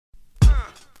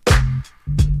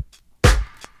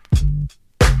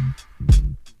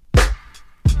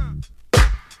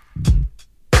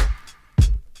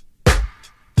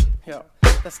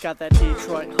That's got that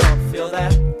Detroit hump, feel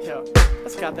that? Yo,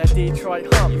 that's got that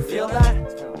Detroit hump, you feel that?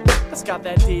 That's got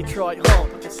that Detroit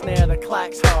hump, with the snare that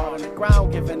clacks hard on the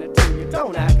ground, giving it to you.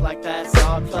 Don't act like that's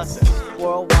hard. Plus it's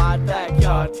worldwide,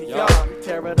 backyard to yard. We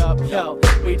tear it up, yo.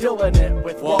 We doing it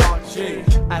with Warren G.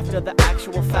 After the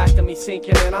actual fact of me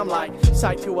sinking in, I'm like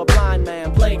sight to a blind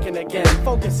man, blinking again,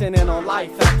 focusing in on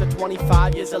life. After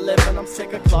 25 years of living, I'm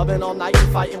sick of clubbing all night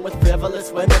and fighting with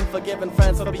frivolous women, forgiving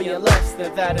friends for being less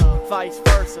than that, and vice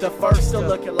versa. The first to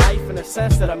look at life in a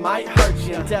sense that it might hurt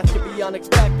you, and death could be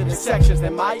unexpected in sections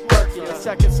that might work you. The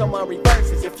second someone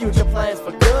reverses your future plans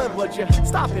for good, would you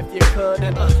stop if you could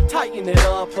and tighten it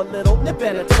up a little, nip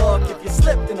and a tuck? If you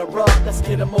slipped in a rut, let's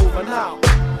get it moving out.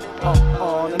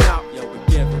 On and out. Yo, we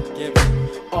giving.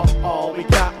 All we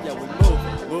got. Yo, we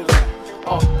moving.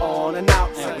 On and out.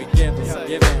 And we giving.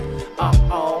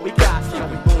 All we got. Yo,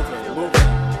 we moving.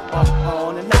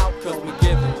 On and out. Cause we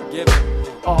giving.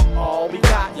 All we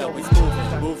got. Yo, we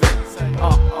moving.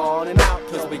 On and out.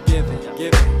 Cause we giving.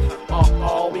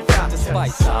 All we got.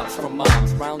 Despite sobs from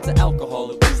moms, round to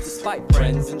alcohol abuse, despite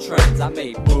friends and trends, I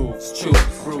made moves, choose,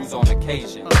 brews on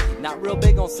occasion. Not real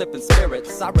big on sipping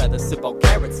spirits, I'd rather sip on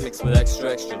carrots mixed with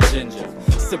extra ginger.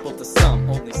 Simple to some,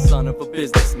 only son of a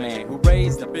businessman who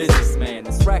raised a businessman.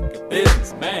 This record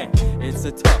business, man, it's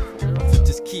a tough one.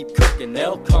 Just keep cooking,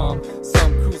 they'll come.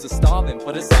 Some crews are starving,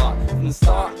 but it's hard. From the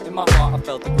start, in my heart, I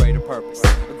felt a greater purpose.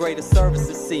 A greater service,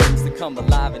 it seems, to come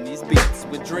alive in these beats.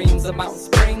 With dreams of mountain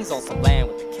springs on some land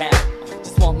with a cat.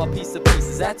 Just want my piece of peace,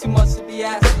 is that too much to be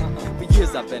asked? For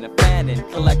years I've been a fan and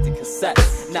collecting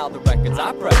cassettes. Now the records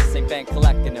I press ain't been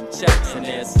collecting them checks. And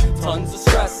there's tons of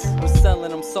stress with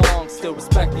selling them songs. Still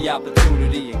respect the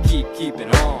opportunity and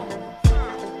keeping on.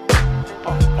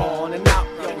 On and out.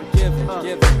 Yo, we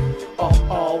giving.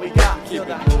 All we got. Keep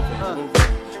it moving.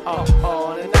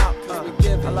 On and out. Cause we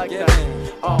giving. I like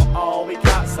that. All we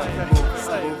got. Say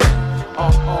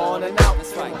on and out.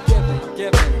 That's right.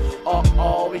 Giving.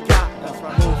 All we got. That's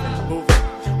right.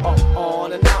 Moving.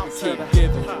 On and out. Keep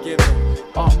giving.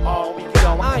 All we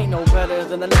got. I ain't no better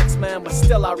than the next man, but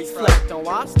still I reflect on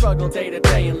why I struggle day to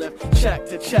day and live check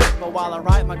to check. But while I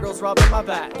write, my girl's rubbing my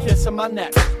back, kissing my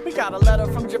neck. We got a letter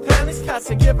from Japan, these cats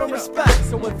are giving respect.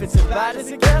 So if it's as bad as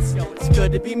it gets, it's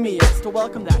good to be me. I still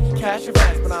welcome that cash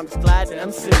advance, but I'm just glad to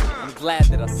MC. I'm glad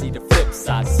that I see the flip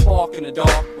side. Spark in the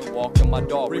dark when walking my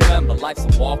dog. Remember, life's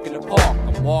a walk in the park.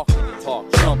 I'm walking the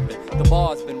talk, jumping. The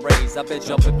bar's been raised, I've been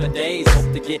jumping for days.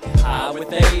 Hope to get high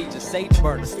with age. A safe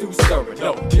burner, stew stirring.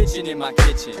 No, bitching in my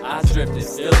kitchen. Eyes drifting,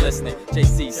 still listening.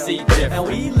 JCC different. And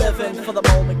we living for the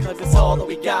moment, cause it's all that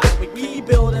we got. We keep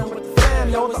building with the fam,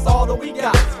 yo, it's all that we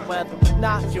got. So whether or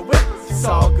not you're with us, it's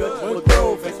all good, we're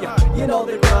grooving. Yeah, you know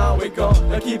the ground, we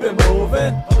gonna keep it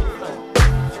moving.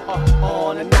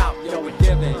 On and out, yo, we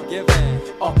giving.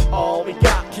 all we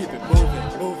got. Keep it moving.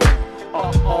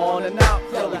 On and out,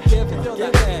 Yo, yo, we giving.